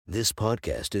This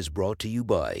podcast is brought to you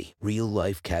by Real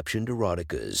Life Captioned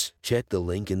Eroticas. Check the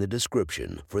link in the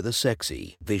description for the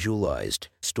sexy, visualized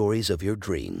stories of your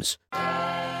dreams.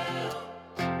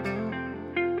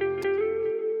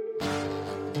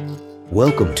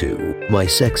 Welcome to My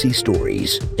Sexy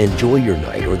Stories. Enjoy your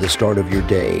night or the start of your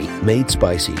day, made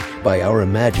spicy by our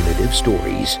imaginative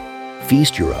stories.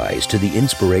 Feast your eyes to the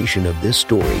inspiration of this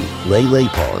story, Lele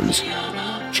Pons.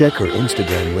 Check her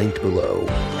Instagram linked below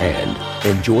and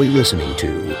enjoy listening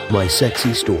to My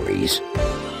Sexy Stories.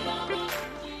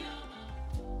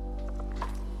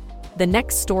 The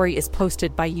next story is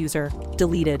posted by user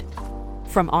Deleted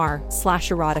from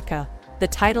r/erotica. The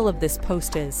title of this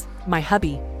post is My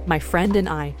Hubby, My Friend and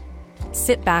I.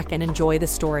 Sit back and enjoy the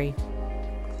story.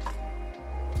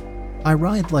 I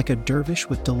ride like a dervish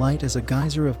with delight as a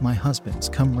geyser of my husband's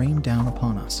come rain down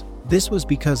upon us. This was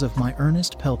because of my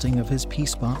earnest pelting of his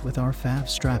P-spot with our fav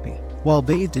strappy. While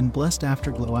bathed in blessed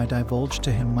afterglow, I divulged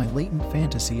to him my latent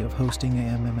fantasy of hosting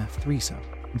a MMF threesome.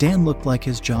 Dan looked like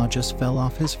his jaw just fell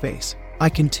off his face. I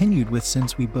continued with,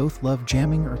 since we both love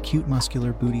jamming our cute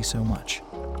muscular booty so much,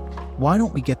 why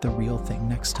don't we get the real thing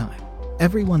next time?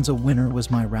 Everyone's a winner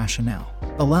was my rationale.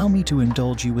 Allow me to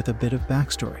indulge you with a bit of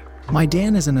backstory. My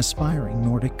Dan is an aspiring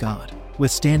Nordic god,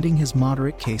 withstanding his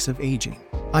moderate case of aging.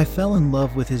 I fell in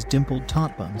love with his dimpled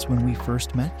tot buns when we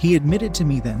first met. He admitted to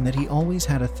me then that he always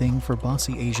had a thing for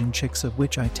bossy Asian chicks, of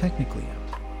which I technically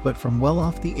am, but from well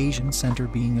off the Asian center,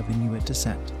 being of Inuit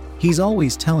descent. He's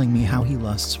always telling me how he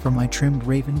lusts for my trimmed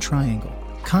raven triangle,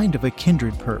 kind of a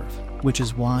kindred perv, which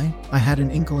is why I had an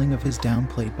inkling of his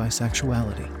downplayed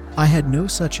bisexuality. I had no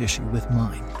such issue with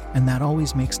mine, and that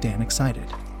always makes Dan excited.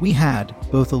 We had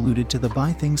both alluded to the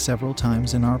bi thing several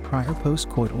times in our prior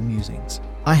post-coital musings.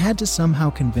 I had to somehow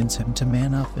convince him to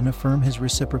man up and affirm his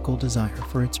reciprocal desire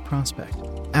for its prospect.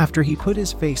 After he put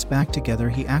his face back together,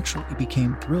 he actually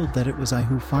became thrilled that it was I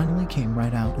who finally came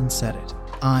right out and said it.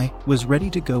 I was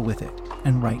ready to go with it,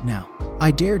 and right now,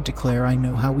 I dared declare I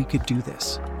know how we could do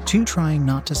this, too, trying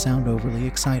not to sound overly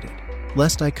excited,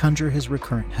 lest I conjure his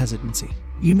recurrent hesitancy.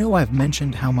 You know, I've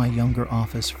mentioned how my younger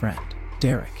office friend,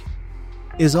 Derek,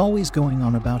 is always going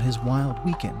on about his wild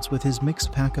weekends with his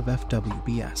mixed pack of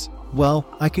FWBS. Well,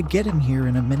 I could get him here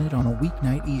in a minute on a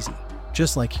weeknight easy,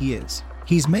 just like he is.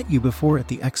 He's met you before at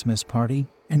the Xmas party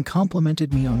and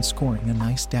complimented me on scoring a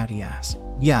nice daddy ass.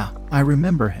 Yeah, I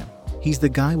remember him. He's the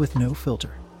guy with no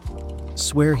filter.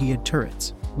 Swear he had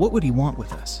turrets. What would he want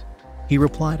with us? He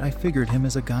replied I figured him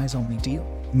as a guys only deal.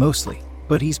 Mostly,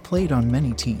 but he's played on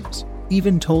many teams.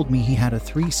 Even told me he had a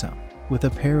threesome with a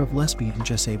pair of lesbian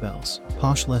Jezebels,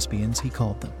 posh lesbians he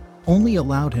called them. Only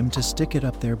allowed him to stick it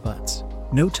up their butts.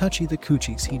 No touchy the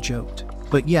coochies, he joked.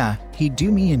 But yeah, he'd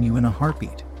do me and you in a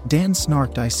heartbeat. Dan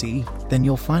snarked, I see, then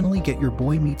you'll finally get your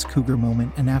boy meets cougar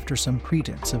moment, and after some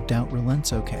pretense of doubt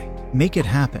relents, okay. Make it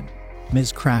happen,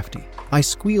 Ms. Crafty. I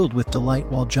squealed with delight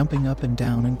while jumping up and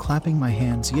down and clapping my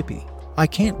hands. Yippee. I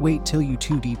can't wait till you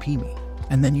 2DP me,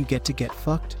 and then you get to get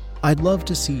fucked. I'd love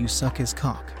to see you suck his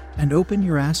cock and open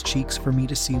your ass cheeks for me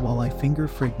to see while I finger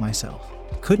frig myself.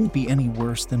 Couldn't be any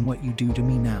worse than what you do to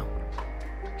me now.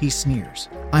 He sneers.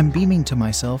 I'm beaming to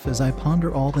myself as I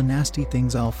ponder all the nasty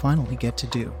things I'll finally get to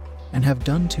do, and have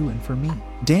done to and for me.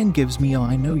 Dan gives me a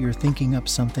I know you're thinking up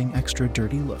something extra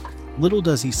dirty look. Little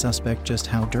does he suspect just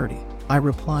how dirty. I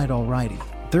replied, alrighty.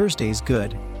 Thursday's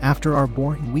good. After our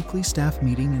boring weekly staff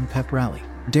meeting and pep rally,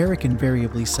 Derek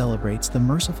invariably celebrates the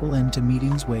merciful end to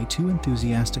meetings way too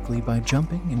enthusiastically by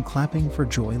jumping and clapping for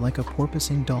joy like a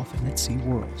porpoising dolphin at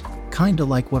SeaWorld. Kinda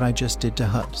like what I just did to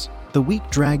Hubs. The week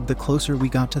dragged the closer we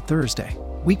got to Thursday.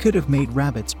 We could have made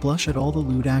rabbits blush at all the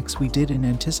lewd acts we did in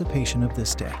anticipation of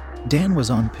this day. Dan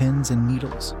was on pins and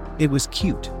needles. It was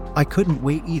cute. I couldn't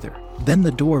wait either. Then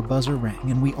the door buzzer rang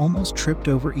and we almost tripped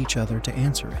over each other to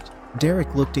answer it.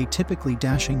 Derek looked atypically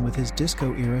dashing with his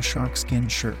disco-era sharkskin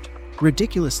shirt,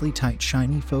 ridiculously tight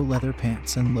shiny faux leather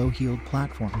pants, and low-heeled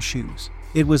platform shoes.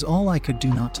 It was all I could do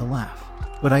not to laugh,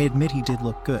 but I admit he did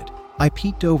look good. I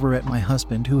peeked over at my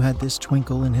husband, who had this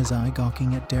twinkle in his eye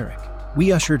gawking at Derek.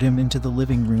 We ushered him into the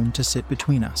living room to sit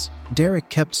between us. Derek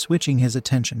kept switching his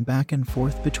attention back and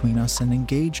forth between us and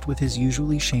engaged with his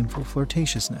usually shameful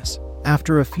flirtatiousness.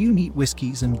 After a few neat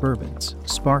whiskeys and bourbons,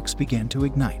 sparks began to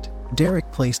ignite.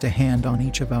 Derek placed a hand on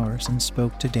each of ours and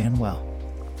spoke to Dan. Well,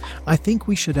 I think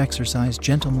we should exercise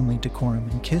gentlemanly decorum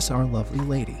and kiss our lovely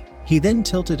lady. He then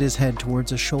tilted his head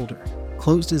towards a shoulder,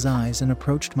 closed his eyes, and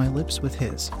approached my lips with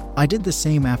his. I did the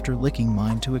same after licking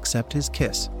mine to accept his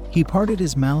kiss. He parted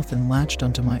his mouth and latched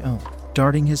onto my own,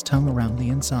 darting his tongue around the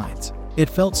insides. It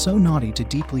felt so naughty to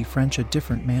deeply French a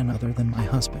different man other than my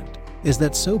husband. Is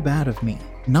that so bad of me?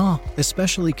 Nah,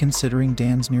 especially considering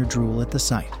Dan's near drool at the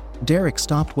sight. Derek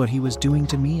stopped what he was doing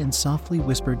to me and softly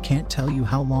whispered, "Can't tell you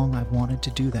how long I've wanted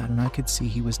to do that," and I could see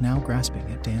he was now grasping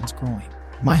at Dan's groin.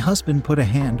 My husband put a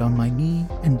hand on my knee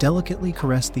and delicately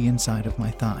caressed the inside of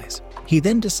my thighs. He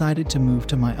then decided to move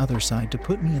to my other side to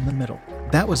put me in the middle.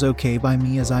 That was okay by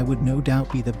me, as I would no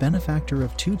doubt be the benefactor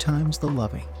of 2 times the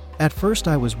loving. At first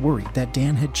I was worried that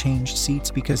Dan had changed seats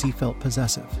because he felt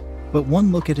possessive. But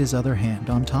one look at his other hand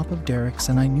on top of Derek's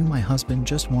and I knew my husband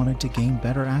just wanted to gain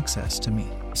better access to me.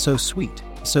 So sweet,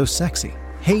 so sexy.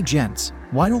 "Hey gents,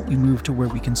 why don't we move to where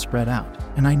we can spread out?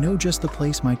 And I know just the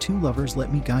place." My 2 lovers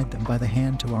let me guide them by the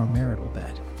hand to our marital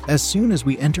bed. As soon as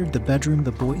we entered the bedroom,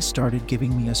 the boys started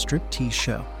giving me a striptease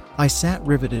show. I sat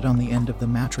riveted on the end of the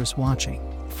mattress watching.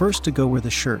 First to go were the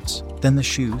shirts, then the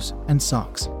shoes and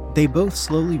socks. They both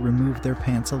slowly removed their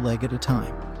pants a leg at a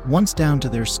time. Once down to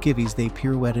their skivvies, they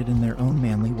pirouetted in their own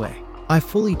manly way. I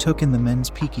fully took in the men's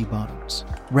peaky bottoms,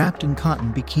 wrapped in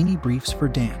cotton bikini briefs for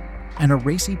Dan, and a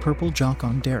racy purple jock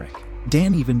on Derek.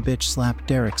 Dan even bitch slapped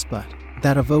Derek's butt.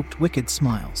 That evoked wicked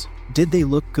smiles. Did they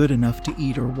look good enough to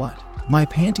eat or what? My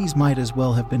panties might as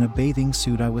well have been a bathing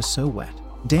suit, I was so wet.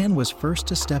 Dan was first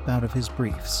to step out of his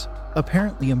briefs,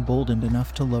 apparently emboldened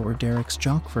enough to lower Derek's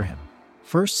jock for him,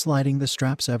 first sliding the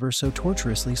straps ever so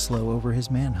tortuously slow over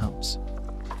his man humps,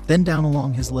 then down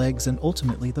along his legs and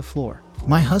ultimately the floor.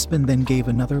 My husband then gave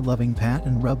another loving pat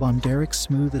and rub on Derek's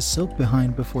smooth as silk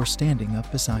behind before standing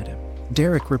up beside him.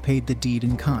 Derek repaid the deed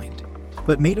in kind,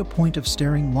 but made a point of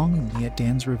staring longingly at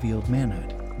Dan's revealed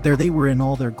manhood. There they were in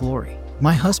all their glory.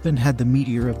 My husband had the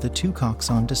meteor of the 2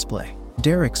 cocks on display.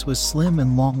 Derek's was slim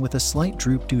and long with a slight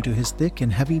droop due to his thick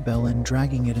and heavy bell end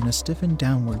dragging it in a stiffened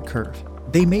downward curve.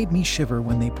 They made me shiver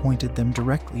when they pointed them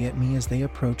directly at me as they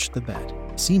approached the bed,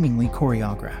 seemingly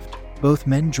choreographed. Both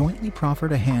men jointly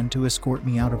proffered a hand to escort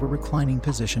me out of a reclining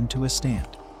position to a stand.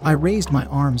 I raised my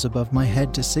arms above my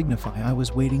head to signify I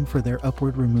was waiting for their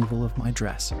upward removal of my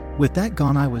dress. With that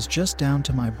gone, I was just down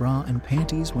to my bra and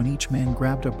panties when each man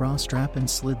grabbed a bra strap and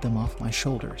slid them off my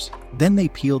shoulders. Then they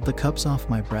peeled the cups off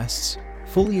my breasts,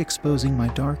 fully exposing my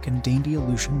dark and dainty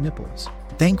Aleutian nipples.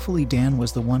 Thankfully, Dan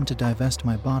was the one to divest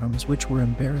my bottoms, which were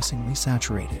embarrassingly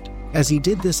saturated. As he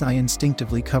did this, I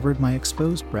instinctively covered my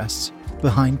exposed breasts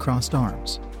behind crossed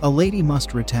arms. A lady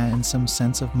must retain some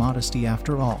sense of modesty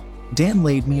after all. Dan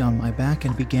laid me on my back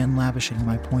and began lavishing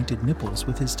my pointed nipples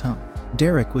with his tongue.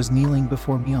 Derek was kneeling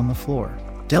before me on the floor,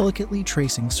 delicately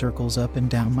tracing circles up and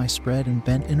down my spread and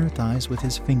bent inner thighs with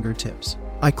his fingertips.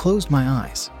 I closed my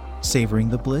eyes, savoring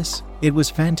the bliss. It was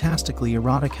fantastically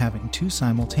erotic having 2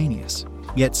 simultaneous,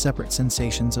 yet separate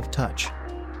sensations of touch.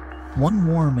 One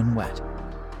warm and wet,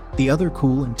 the other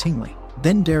cool and tingly.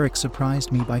 Then Derek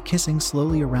surprised me by kissing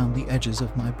slowly around the edges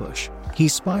of my bush. He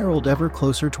spiraled ever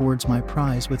closer towards my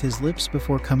prize with his lips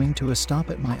before coming to a stop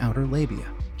at my outer labia.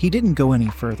 He didn't go any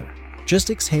further,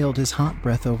 just exhaled his hot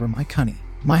breath over my cunny.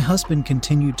 My husband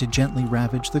continued to gently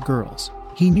ravage the girls.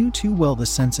 He knew too well the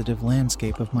sensitive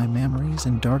landscape of my mammaries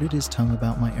and darted his tongue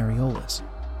about my areolas,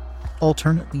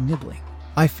 alternately nibbling.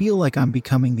 I feel like I'm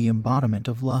becoming the embodiment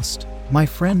of lust. My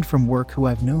friend from work, who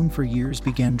I've known for years,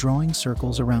 began drawing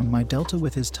circles around my delta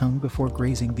with his tongue before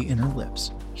grazing the inner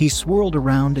lips. He swirled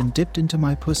around and dipped into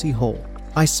my pussy hole.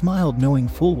 I smiled, knowing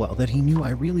full well that he knew I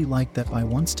really liked that by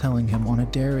once telling him on a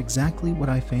dare exactly what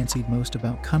I fancied most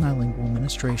about cunnilingual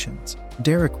ministrations.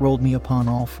 Derek rolled me upon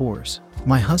all fours,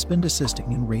 my husband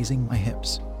assisting in raising my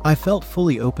hips. I felt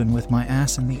fully open with my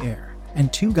ass in the air,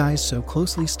 and 2 guys so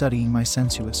closely studying my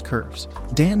sensuous curves.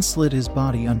 Dan slid his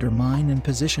body under mine and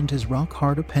positioned his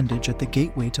rock-hard appendage at the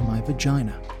gateway to my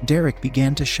vagina. Derek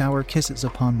began to shower kisses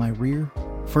upon my rear,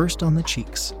 first on the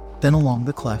cheeks, then along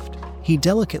the cleft. He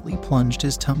delicately plunged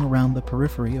his tongue around the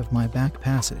periphery of my back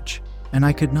passage, and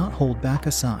I could not hold back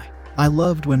a sigh. I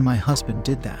loved when my husband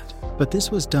did that, but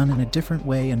this was done in a different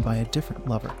way and by a different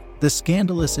lover. The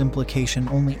scandalous implication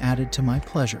only added to my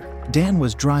pleasure. Dan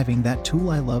was driving that tool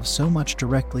I love so much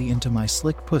directly into my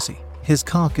slick pussy. His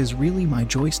cock is really my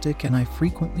joystick, and I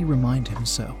frequently remind him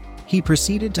so. He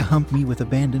proceeded to hump me with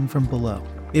abandon from below.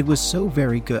 It was so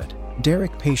very good.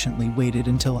 Derek patiently waited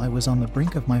until I was on the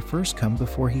brink of my first cum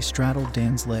before he straddled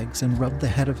Dan's legs and rubbed the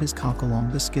head of his cock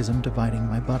along the schism dividing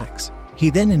my buttocks.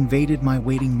 He then invaded my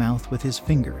waiting mouth with his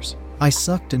fingers. I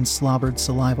sucked and slobbered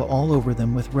saliva all over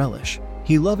them with relish.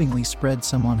 He lovingly spread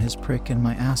some on his prick and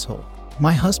my asshole.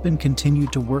 My husband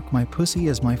continued to work my pussy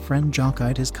as my friend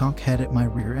jock-eyed his cock head at my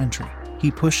rear entry.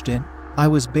 He pushed in. I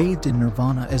was bathed in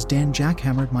nirvana as Dan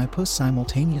jackhammered my puss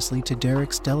simultaneously to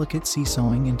Derek's delicate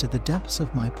seesawing into the depths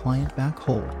of my pliant back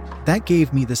hole. That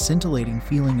gave me the scintillating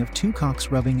feeling of 2 cocks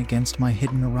rubbing against my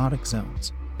hidden erotic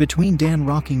zones. Between Dan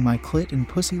rocking my clit and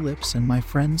pussy lips and my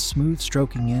friends smooth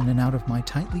stroking in and out of my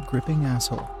tightly gripping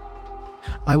asshole,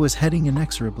 I was heading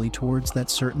inexorably towards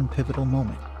that certain pivotal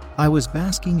moment. I was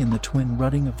basking in the twin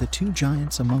rutting of the two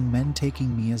giants among men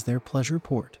taking me as their pleasure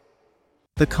port,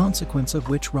 the consequence of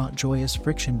which wrought joyous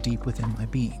friction deep within my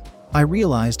being. I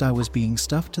realized I was being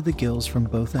stuffed to the gills from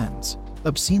both ends,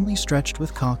 obscenely stretched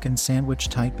with cock and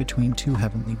sandwiched tight between two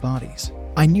heavenly bodies.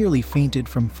 I nearly fainted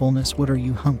from fullness. What are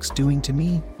you hunks doing to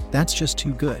me? That's just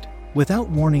too good. Without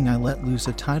warning, I let loose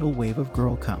a tidal wave of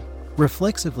girl cum.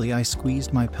 Reflexively, I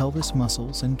squeezed my pelvis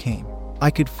muscles and came.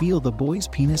 I could feel the boys'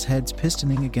 penis heads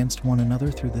pistoning against one another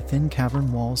through the thin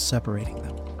cavern walls separating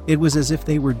them. It was as if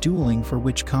they were dueling for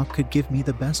which cock could give me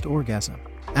the best orgasm.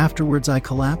 Afterwards, I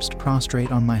collapsed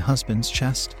prostrate on my husband's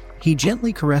chest. He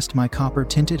gently caressed my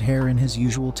copper-tinted hair in his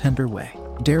usual tender way.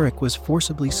 Derek was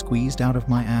forcibly squeezed out of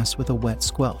my ass with a wet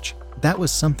squelch. That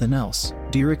was something else,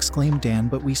 dear, exclaimed Dan,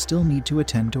 but we still need to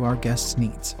attend to our guests'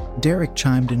 needs. Derek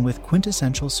chimed in with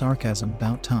quintessential sarcasm.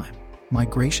 About time. My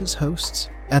gracious hosts.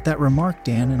 At that remark,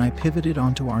 Dan and I pivoted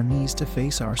onto our knees to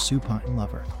face our supine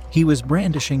lover. He was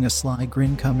brandishing a sly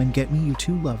grin. Come and get me, you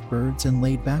two lovebirds, and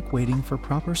laid back waiting for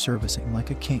proper servicing like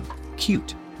a king.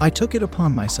 Cute. I took it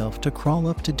upon myself to crawl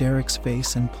up to Derek's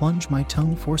face and plunge my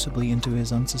tongue forcibly into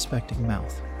his unsuspecting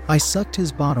mouth. I sucked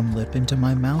his bottom lip into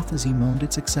my mouth as he moaned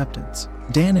its acceptance.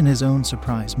 Dan, in his own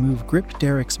surprise move, gripped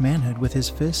Derek's manhood with his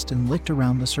fist and licked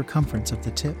around the circumference of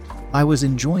the tip. I was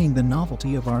enjoying the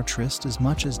novelty of our tryst as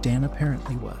much as Dan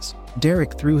apparently was.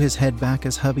 Derek threw his head back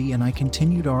as hubby and I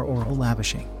continued our oral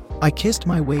lavishing. I kissed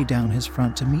my way down his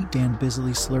front to meet Dan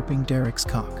busily slurping Derek's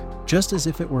cock, just as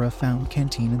if it were a found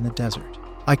canteen in the desert.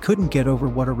 I couldn't get over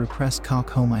what a repressed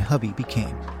cock-hoe my hubby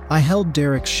became. I held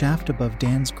Derek's shaft above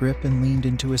Dan's grip and leaned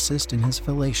in to assist in his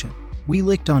fellation. We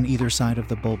licked on either side of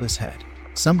the bulbous head,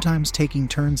 sometimes taking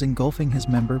turns engulfing his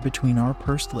member between our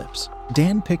pursed lips.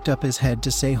 Dan picked up his head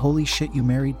to say, "Holy shit, you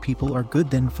married people are good,"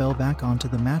 then fell back onto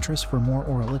the mattress for more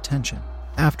oral attention.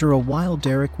 After a while,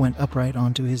 Derek went upright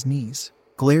onto his knees,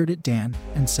 glared at Dan,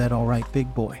 and said, "All right,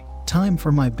 big boy. Time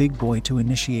for my big boy to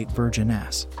initiate virgin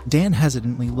ass." Dan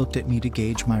hesitantly looked at me to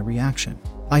gauge my reaction.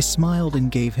 I smiled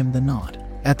and gave him the nod.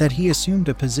 At that, he assumed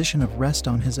a position of rest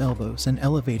on his elbows and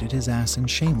elevated his ass in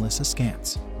shameless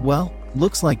askance. "Well,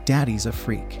 looks like daddy's a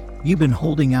freak. You've been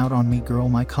holding out on me, girl,"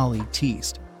 my colleague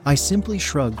teased. I simply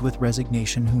shrugged with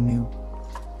resignation. Who knew?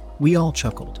 We all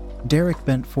chuckled. Derek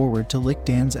bent forward to lick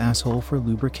Dan's asshole for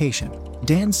lubrication.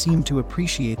 Dan seemed to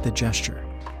appreciate the gesture.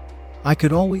 I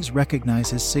could always recognize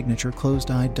his signature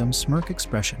closed-eyed dumb smirk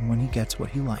expression when he gets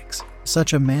what he likes.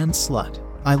 Such a man slut.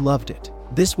 I loved it.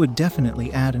 This would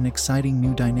definitely add an exciting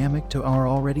new dynamic to our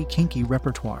already kinky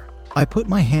repertoire. I put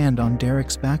my hand on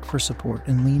Derek's back for support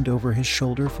and leaned over his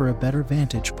shoulder for a better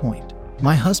vantage point.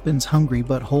 My husband's hungry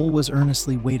butthole was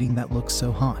earnestly waiting. That looks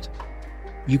so hot.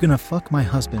 You gonna fuck my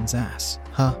husband's ass,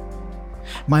 huh?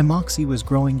 My moxie was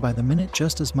growing by the minute,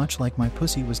 just as much like my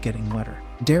pussy was getting wetter.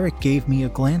 Derek gave me a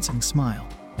glancing smile,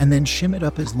 and then shimmied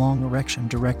up his long erection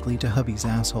directly to hubby's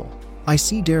asshole. I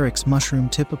see Derek's mushroom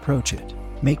tip approach it,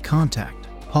 make contact,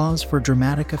 pause for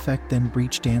dramatic effect, then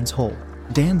breach Dan's hole.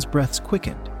 Dan's breaths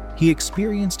quickened. He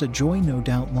experienced a joy no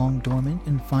doubt long dormant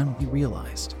and finally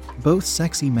realized. Both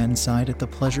sexy men sighed at the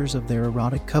pleasures of their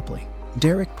erotic coupling.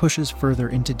 Derek pushes further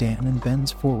into Dan and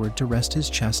bends forward to rest his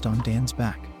chest on Dan's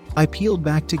back. I peeled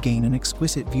back to gain an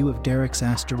exquisite view of Derek's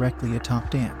ass directly atop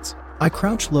Dan's. I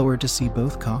crouched lower to see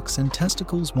both cocks and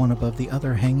testicles, one above the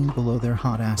other, hanging below their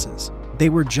hot asses. They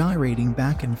were gyrating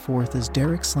back and forth as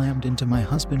Derek slammed into my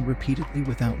husband repeatedly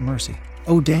without mercy.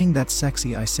 "Oh dang, that's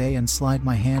sexy," I say and slide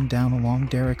my hand down along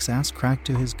Derek's ass crack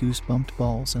to his goose-bumped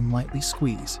balls and lightly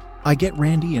squeeze. I get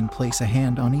randy and place a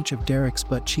hand on each of Derek's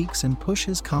butt cheeks and push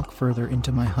his cock further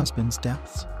into my husband's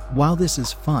depths. While this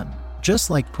is fun,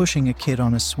 just like pushing a kid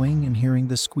on a swing and hearing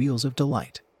the squeals of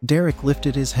delight, Derek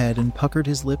lifted his head and puckered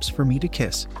his lips for me to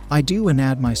kiss. I do and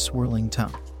add my swirling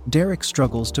tongue. Derek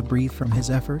struggles to breathe from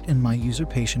his effort and my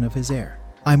usurpation of his air.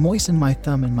 I moisten my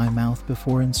thumb in my mouth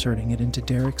before inserting it into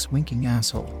Derek's winking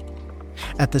asshole,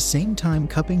 at the same time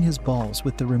cupping his balls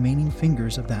with the remaining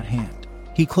fingers of that hand.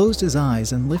 He closed his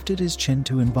eyes and lifted his chin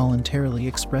to involuntarily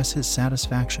express his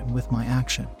satisfaction with my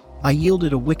action. I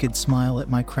yielded a wicked smile at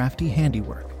my crafty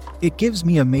handiwork. It gives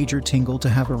me a major tingle to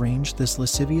have arranged this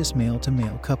lascivious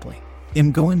male-to-male coupling.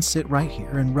 I'm goin' sit right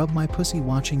here and rub my pussy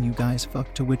watching you guys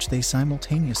fuck, to which they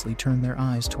simultaneously turn their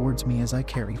eyes towards me as I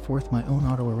carry forth my own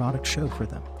autoerotic show for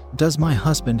them. Does my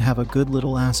husband have a good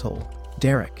little asshole?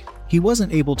 Derek. He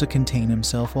wasn't able to contain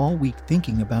himself all week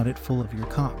thinking about it. Full of your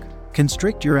cock.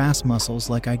 Constrict your ass muscles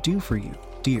like I do for you,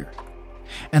 dear,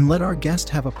 and let our guest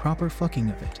have a proper fucking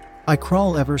of it. I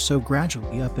crawl ever so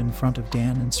gradually up in front of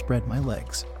Dan and spread my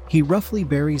legs. He roughly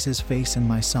buries his face in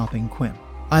my sopping quim.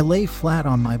 I lay flat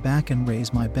on my back and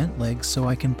raise my bent legs so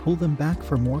I can pull them back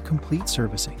for more complete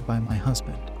servicing by my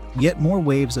husband. Yet more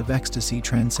waves of ecstasy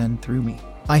transcend through me.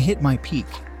 I hit my peak,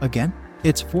 again.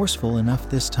 It's forceful enough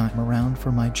this time around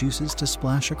for my juices to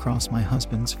splash across my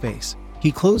husband's face.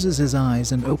 He closes his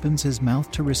eyes and opens his mouth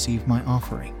to receive my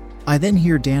offering. I then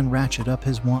hear Dan ratchet up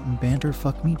his wanton banter.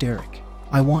 "Fuck me, Derek.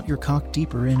 I want your cock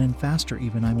deeper in and faster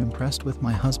even." I'm impressed with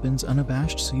my husband's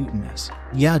unabashed suitiness.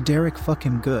 "Yeah, Derek, fuck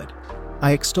him good."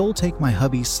 I extol, take my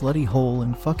hubby's slutty hole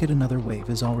and fuck it. Another wave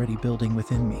is already building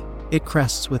within me. It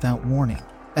crests without warning.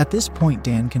 At this point,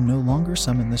 Dan can no longer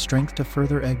summon the strength to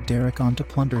further egg Derek on to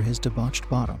plunder his debauched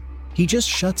bottom. He just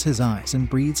shuts his eyes and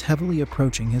breathes heavily,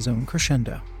 approaching his own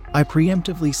crescendo. I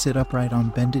preemptively sit upright on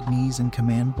bended knees and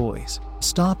command, "Boys,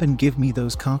 stop and give me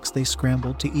those cocks." They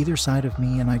scrambled to either side of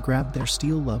me and I grabbed their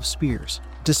steel love spears,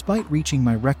 despite reaching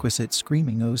my requisite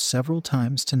screaming O's several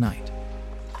times tonight.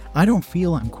 I don't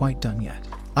feel I'm quite done yet.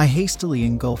 I hastily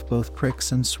engulf both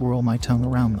pricks and swirl my tongue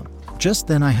around them. Just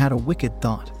then I had a wicked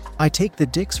thought. I take the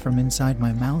dicks from inside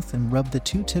my mouth and rub the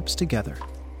two tips together,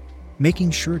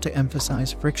 making sure to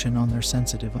emphasize friction on their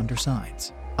sensitive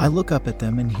undersides. I look up at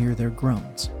them and hear their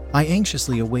groans. I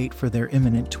anxiously await for their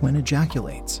imminent twin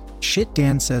ejaculates. "Shit,"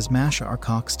 Dan says, "mash our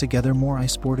cocks together more." I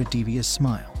sport a devious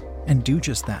smile and do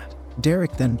just that.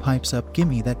 Derek then pipes up,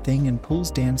 "Gimme that thing," and pulls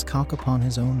Dan's cock upon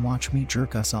his own. "Watch me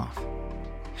jerk us off."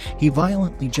 He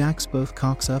violently jacks both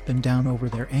cocks up and down over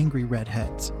their angry red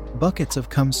heads. Buckets of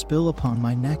cum spill upon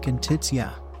my neck and tits.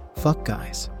 "Yeah, fuck,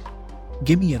 guys.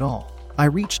 Gimme it all." I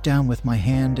reached down with my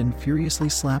hand and furiously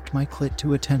slapped my clit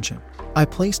to attention. I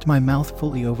placed my mouth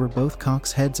fully over both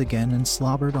cocks' heads again and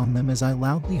slobbered on them as I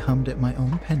loudly hummed at my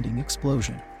own pending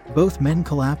explosion. Both men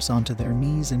collapse onto their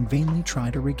knees and vainly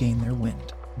try to regain their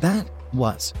wind. That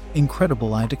was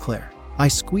incredible, I declare. I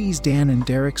squeeze Dan and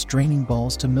Derek's draining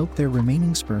balls to milk their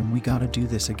remaining sperm. "We gotta do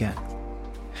this again,"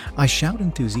 I shout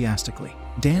enthusiastically.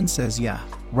 Dan says, "Yeah,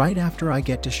 right after I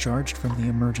get discharged from the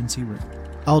emergency room.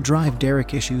 I'll drive."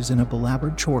 Derek issues in a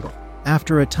belabored chortle.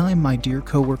 After a time, my dear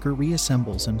coworker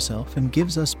reassembles himself and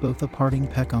gives us both a parting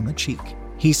peck on the cheek.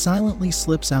 He silently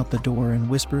slips out the door and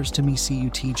whispers to me,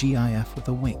 "CUTGIF," with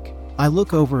a wink. I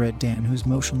look over at Dan, who's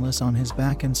motionless on his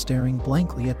back and staring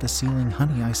blankly at the ceiling.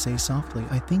 "Honey," I say softly,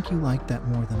 "I think you liked that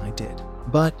more than I did.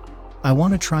 But I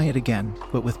want to try it again,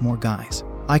 but with more guys.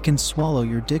 I can swallow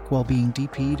your dick while being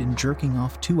DP'd and jerking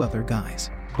off 2 other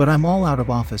guys. But I'm all out of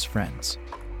office friends.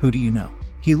 Who do you know?"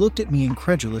 He looked at me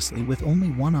incredulously with only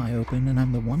one eye open, and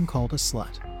I'm the one called a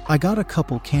slut. "I got a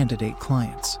couple candidate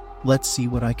clients. Let's see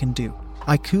what I can do."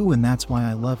 I coo, "And that's why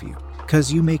I love you.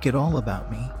 'Cause you make it all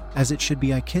about me, as it should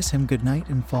be." I kiss him goodnight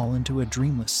and fall into a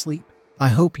dreamless sleep. I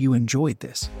hope you enjoyed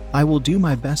this. I will do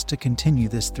my best to continue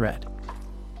this thread.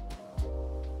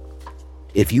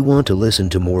 If you want to listen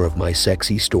to more of my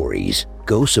sexy stories,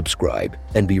 go subscribe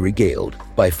and be regaled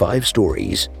by 5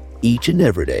 stories each and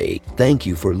every day. Thank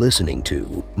you for listening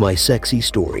to My Sexy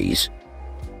Stories.